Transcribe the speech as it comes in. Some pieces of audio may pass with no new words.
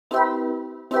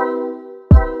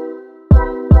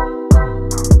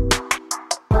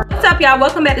up, y'all?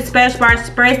 Welcome back to Splash Bar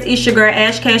Xpress. It's your girl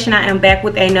Ash Cash, and I am back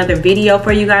with another video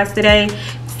for you guys today.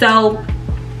 So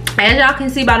as y'all can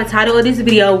see by the title of this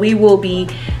video, we will be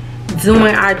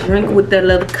doing our drink with the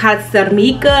little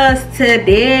Casamigos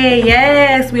today.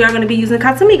 Yes, we are going to be using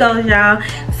Casamigos, y'all.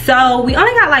 So we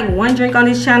only got like one drink on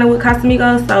this channel with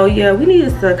Casamigos, so yeah, we need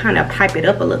to kind of pipe it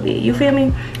up a little bit, you feel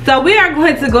me? So we are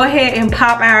going to go ahead and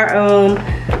pop our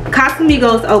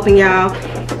Casamigos open, y'all.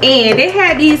 And they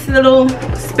had these little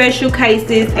special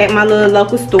cases at my little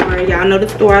local store. Y'all know the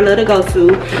store I love to go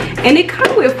to. And it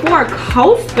comes with 4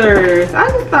 coasters. I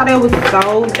just thought that was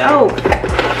so dope.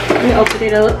 Let me open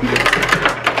it up.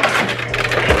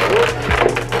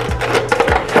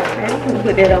 Okay, I'm gonna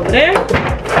put that over there.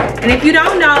 And if you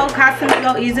don't know,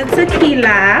 Casamigo is a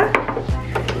tequila.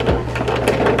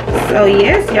 So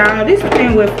yes, y'all, this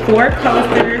came with 4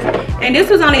 coasters. And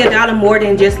this was only $1 more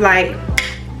than just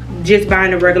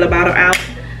buying a regular bottle out.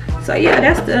 So yeah,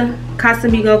 that's the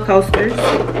Casamigo coasters.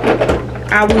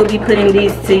 I will be putting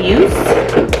these to use.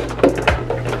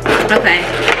 Okay,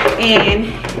 and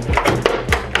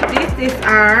this is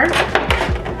our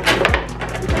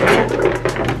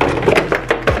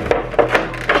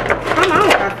come on,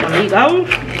 Casamigo.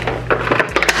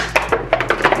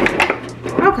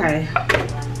 Okay.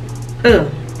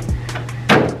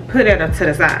 Put it up to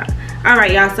the side.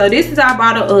 Alright, y'all, so this is our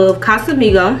bottle of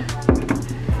Casamigo.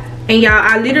 And y'all,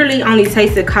 I literally only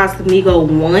tasted Casamigo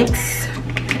once.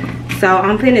 So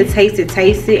I'm finna taste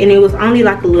it, and it was only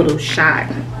like a little shot.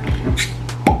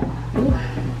 Ooh.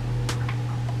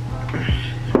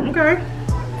 Okay.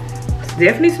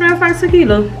 Definitely smells like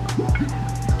tequila.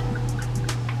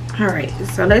 Alright,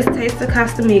 so let's taste the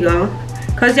Casamigo.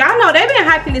 Cause y'all know they've been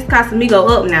hyping this Casamigo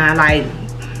up now. Like,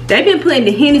 they've been putting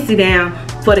the Hennessy down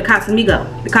for the Casamigo.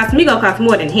 The Casamigo costs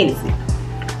more than Hennessy.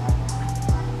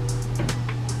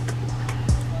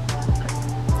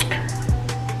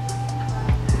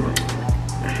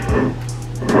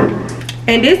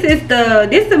 And this is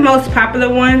the most popular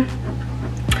one.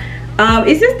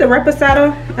 Is this the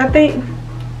Reposado? I think.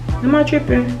 Am I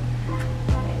tripping?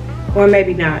 Or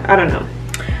maybe not. I don't know.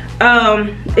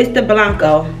 It's the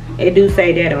Blanco. It do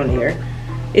say that on there.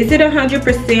 Is it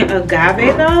 100%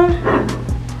 agave though?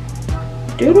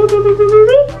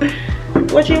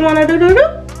 What you wanna do?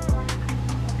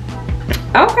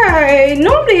 Okay,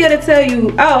 normally it'll tell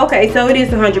you. Oh, okay, so it is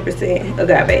 100%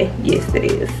 agave. Yes, it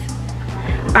is.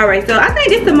 All right, so I think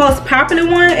this is the most popular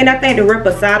one, and I think the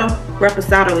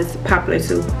Reposado is popular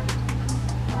too.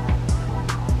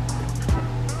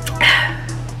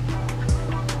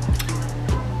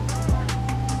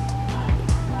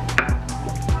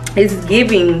 It's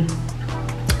giving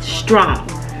strong.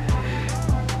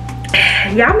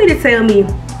 Y'all mean to tell me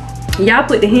y'all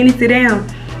put the Hennessy down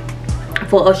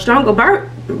for a stronger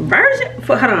version?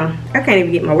 Hold on, I can't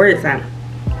even get my words out.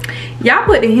 Y'all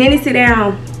put the Hennessy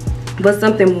down for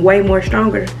something way more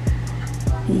stronger.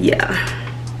 Yeah,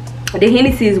 the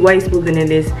Hennessy is way smoother than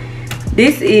this.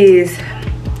 This is,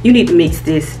 you need to mix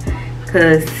this,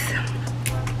 cause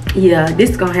yeah, this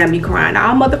is gonna have me crying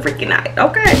all motherfucking night.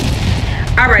 Okay,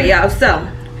 all right, y'all. So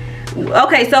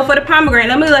okay, so for the pomegranate,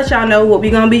 let me let y'all know what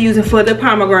we're gonna be using for the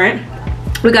pomegranate.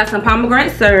 We got some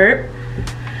pomegranate syrup.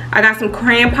 I got some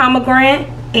Cran pomegranate,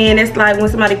 and it's like when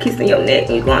somebody kissing your neck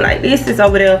and you're going like this. It's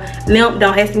over there limp.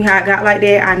 Don't ask me how I got like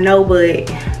that. I know, but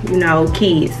you know,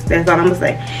 kids, that's all I'm gonna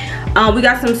say. We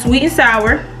got some sweet and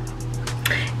sour,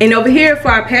 and over here for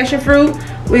our passion fruit,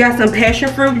 we got some passion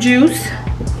fruit juice,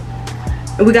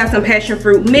 and we got some passion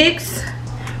fruit mix.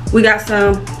 We got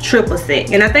some triple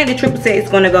sec, and I think the triple sec is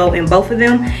going to go in both of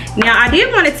them. Now I did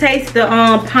want to taste the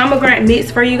pomegranate mix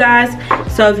for you guys,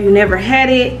 so if you never had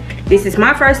it, this is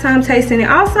my first time tasting it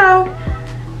also.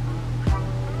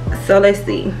 So let's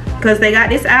see, because they got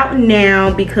this out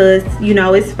now because you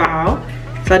know it's fall,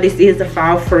 so this is the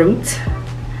fall fruit.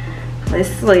 Let's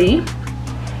see.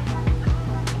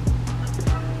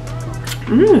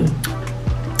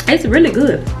 It's really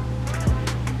good.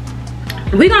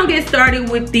 We're gonna get started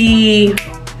with the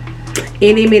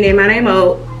okay,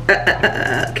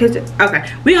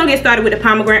 we're gonna get started with the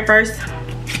pomegranate first.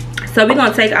 So we're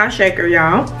gonna take our shaker,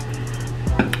 y'all.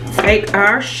 Take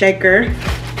our shaker.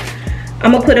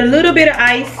 I'm gonna put a little bit of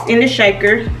ice in the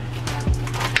shaker,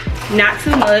 not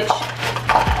too much.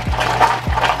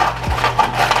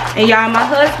 And y'all, my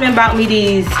husband bought me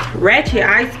these ratchet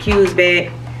ice cubes back,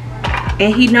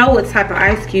 and he know what type of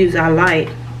ice cubes I like.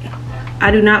 I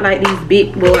do not like these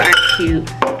big boy ice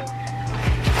cubes. But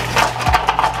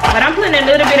I'm putting a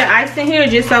little bit of ice in here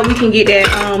just so we can get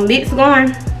that mix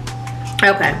going.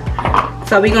 Okay,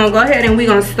 so we're gonna go ahead and we're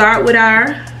gonna start with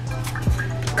our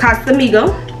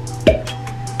Casamigo.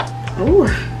 Ooh,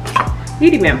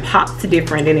 It even pops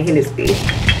different than a Hennessy.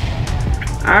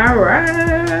 All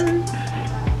right.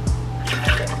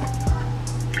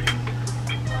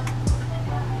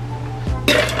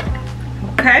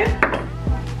 Okay.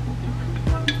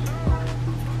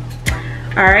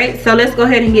 All right, so let's go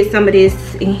ahead and get some of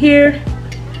this in here.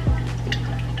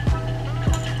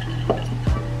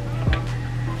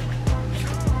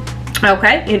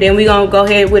 Okay, and then we're gonna go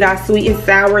ahead with our sweet and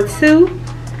sour too.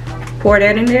 Pour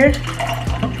that in there.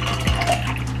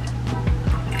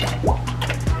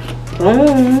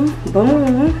 Boom,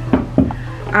 boom.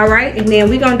 All right, and then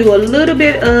we're gonna do a little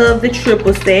bit of the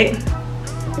triple sec.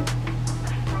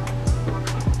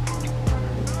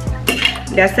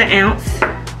 That's an ounce.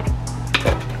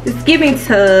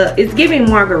 It's giving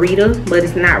margarita, but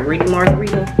it's not really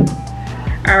margarita.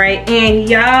 All right, and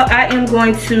y'all, I am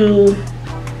going to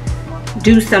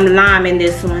do some lime in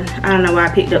this one. I don't know why I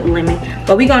picked up lemon,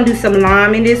 but we're gonna do some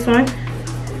lime in this one.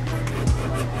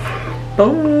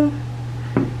 Boom.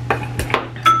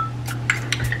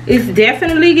 It's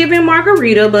definitely giving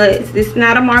margarita, but it's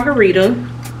not a margarita.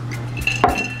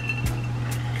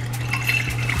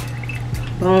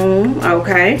 Boom.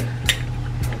 Okay.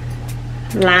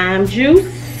 Lime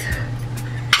juice.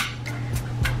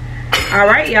 All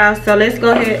right, y'all, so let's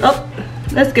go ahead.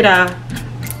 Let's get our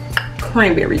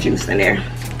cranberry juice in there.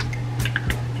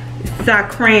 It's our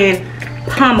Cran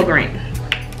pomegranate.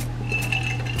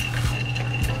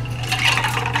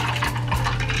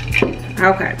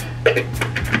 Okay.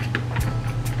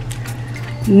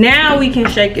 Now we can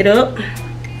shake it up.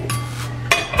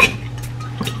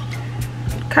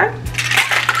 Okay.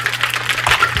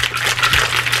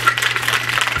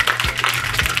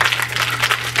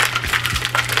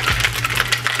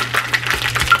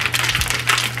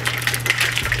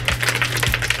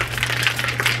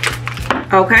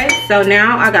 Okay, so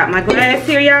now I got my glass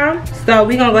here, y'all. So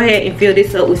we're gonna go ahead and fill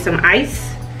this up with some ice.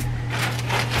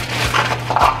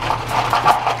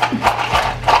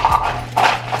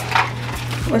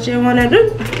 What you wanna do?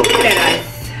 Look at that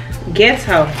ice.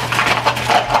 Ghetto.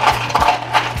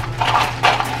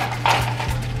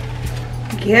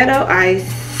 Ghetto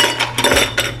ice.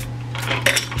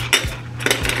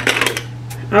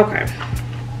 Okay.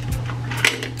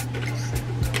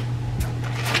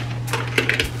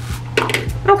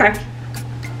 Okay.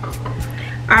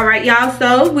 All right, y'all,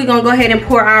 so we're gonna go ahead and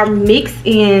pour our mix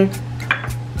in.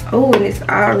 Oh, and it's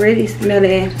already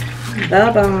smelling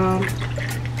the bomb.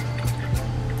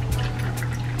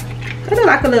 It looks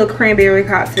like a little cranberry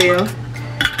cocktail.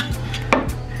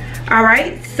 All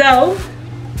right, so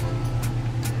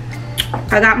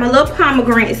I got my little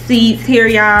pomegranate seeds here,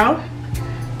 y'all.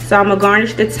 So I'm gonna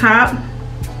garnish the top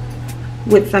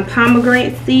with some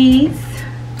pomegranate seeds.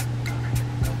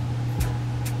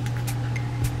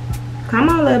 Come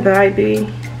on, little baby.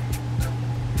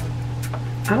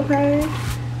 Okay.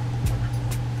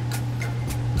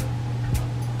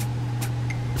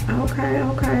 Okay,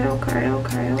 okay, okay,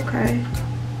 okay, okay.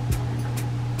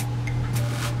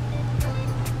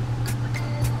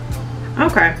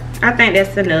 Okay, I think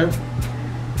that's enough.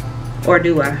 Or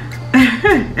do I?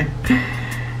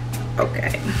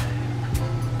 Okay.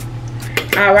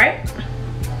 All right.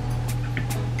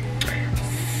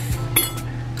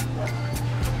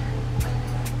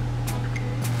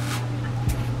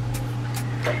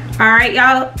 All right,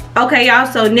 y'all. Okay, y'all,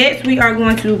 so next we are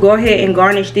going to go ahead and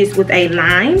garnish this with a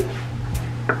lime.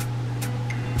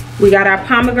 We got our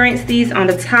pomegranate seeds on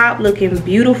the top, looking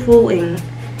beautiful and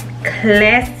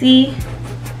classy.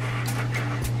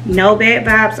 No bad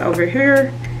vibes over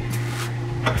here.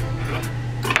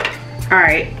 All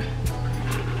right,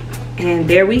 and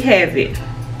there we have it,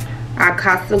 our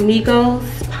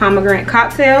Casamigos pomegranate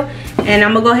cocktail. And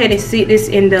I'm gonna go ahead and sit this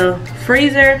in the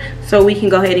freezer so we can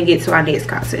go ahead and get to our next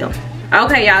cocktail.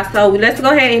 Okay, y'all, so let's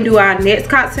go ahead and do our next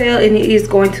cocktail, and it is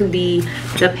going to be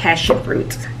the passion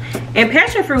fruit. And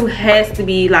passion fruit has to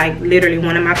be like literally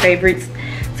one of my favorites.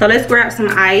 So let's grab some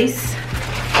ice.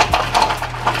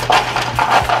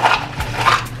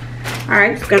 All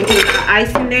right, just gonna put our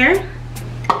ice in there.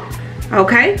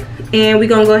 Okay, and we're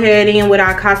gonna go ahead in with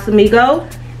our Casamigos.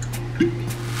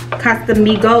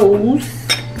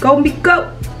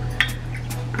 Go.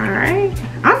 All right,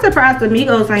 I'm surprised the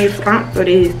Migos ain't sponsored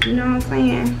this, you know what I'm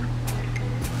saying?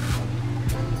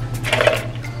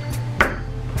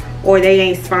 Or they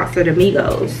ain't sponsored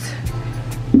Amigos.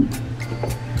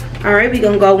 All right, we're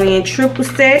gonna go in triple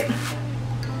sec.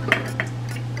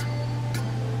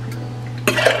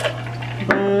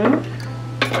 Boom.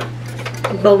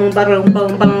 Boom, boom,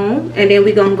 boom, boom. And then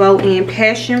we're gonna go in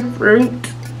passion fruit.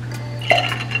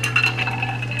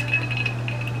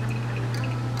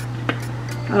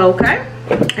 Okay.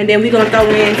 And then we're gonna throw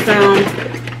in some,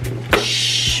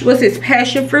 what's this,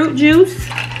 passion fruit juice.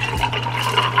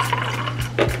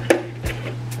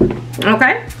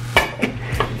 Okay,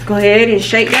 let's go ahead and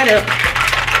shake that up.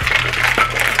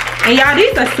 And y'all,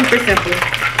 these are super simple.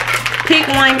 Pick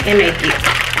one and make it.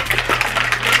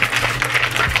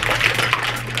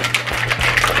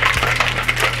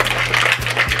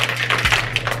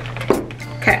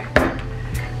 Okay.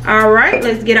 All right,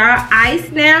 let's get our ice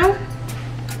now.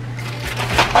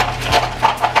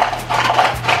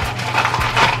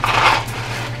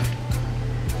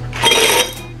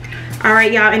 All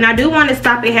right, y'all, and I do want to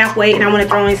stop it halfway, and I want to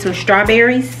throw in some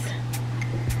strawberries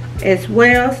as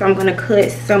well. So I'm going to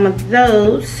cut some of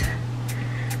those.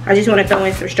 I just want to throw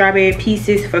in some strawberry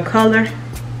pieces for color.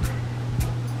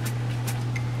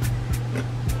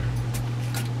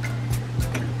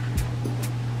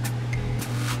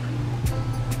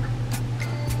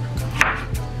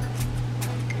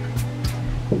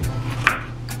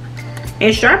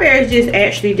 And strawberries just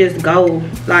actually just go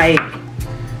like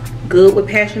good with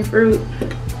passion fruit.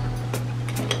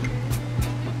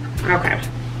 Okay,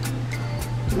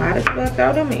 might as well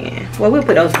throw them in. Well, we'll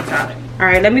put those on top. All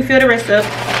right, let me fill the rest up.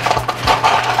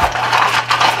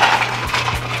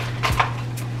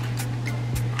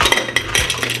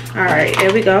 All right,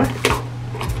 there we go.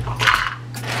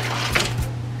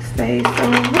 Stay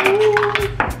so.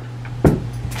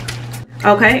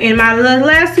 Okay, and my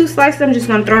last two slices, I'm just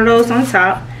gonna throw those on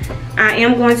top. I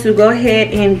am going to go ahead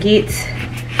and get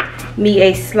me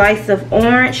a slice of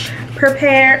orange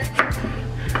prepared,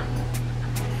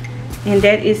 and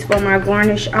that is for my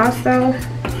garnish also.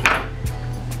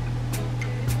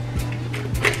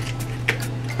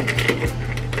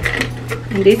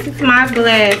 And this is my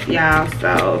glass, y'all,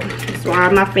 so that's why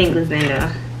my fingers in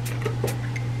there.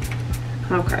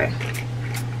 Okay.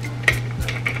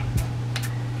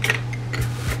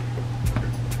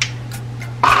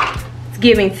 It's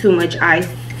giving too much ice.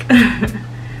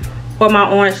 Or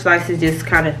my orange slice is just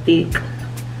kind of thick.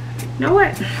 You know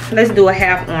what? Let's do a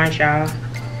half orange, y'all.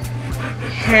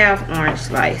 Half orange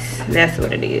slice. That's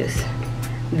what it is.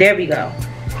 There we go.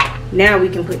 Now we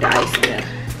can put the ice in there.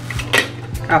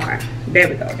 Okay. There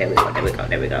we go. There we go. There we go.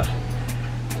 There we go.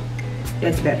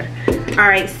 That's better. All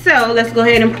right. So let's go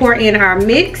ahead and pour in our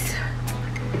mix.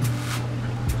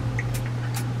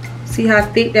 See how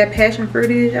thick that passion fruit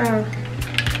is, y'all?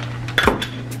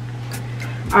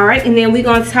 All right, and then we're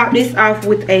gonna top this off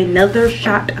with another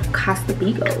shot of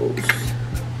Casamigos.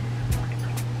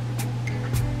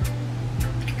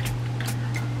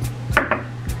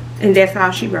 And that's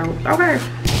how she wrote. Okay.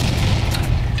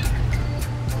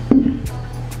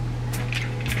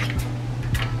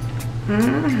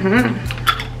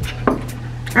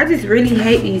 I just really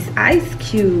hate these ice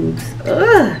cubes.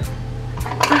 Ugh.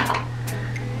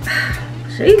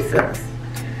 Jesus.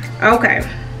 Okay.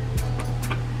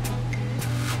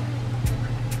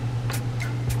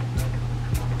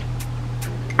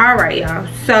 All right, y'all,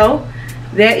 so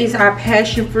that is our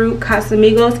passion fruit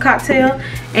Casamigos cocktail,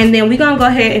 and then we're gonna go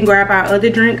ahead and grab our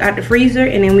other drink out the freezer,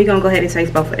 and then we're gonna go ahead and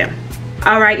taste both of them.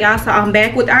 All right, y'all, so I'm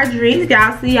back with our drinks.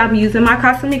 Y'all see I'm using my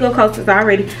Casamigo coasters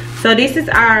already. So this is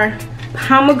our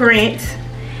pomegranate,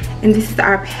 and this is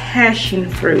our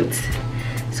passion fruit.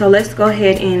 So let's go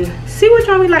ahead and see which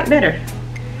one we like better.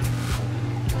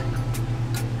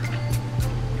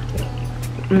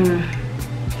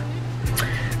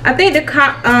 I think the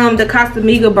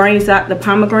Casamigo brings out the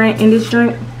pomegranate in this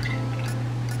drink.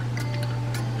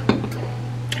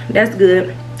 That's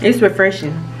good. It's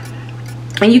refreshing.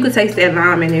 And you can taste that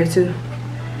lime in there too.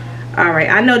 Alright,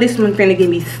 I know this one's gonna give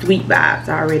me sweet vibes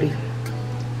already.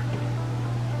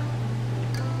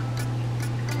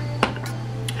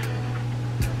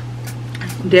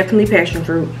 Definitely passion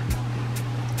fruit.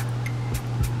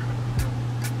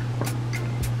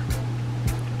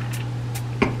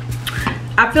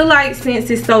 I feel like since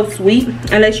it's so sweet,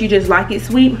 unless you just like it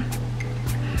sweet,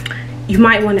 you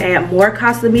might want to add more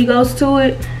Casamigos to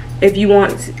it if you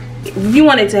want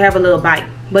it to have a little bite.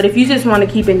 But if you just want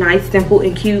to keep it nice, simple,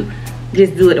 and cute,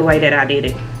 just do it the way that I did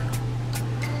it.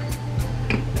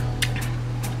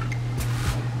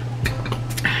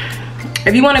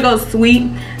 If you want to go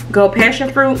sweet, go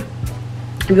passion fruit.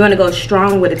 If you want to go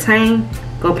strong with a tang,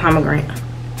 go pomegranate.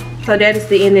 So that is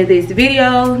the end of this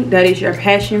video. That is your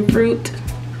passion fruit,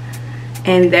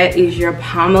 and that is your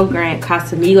pomegranate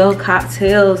Casamigo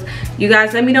cocktails. You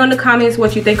guys, let me know in the comments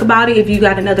what you think about it. If you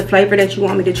got another flavor that you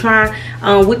want me to try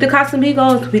with the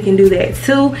Casamigos, we can do that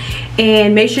too.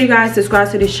 And make sure you guys subscribe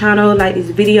to this channel, like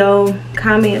this video,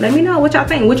 comment, let me know what y'all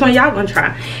think, which one y'all gonna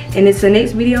try. And until the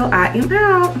next video, I am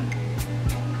out.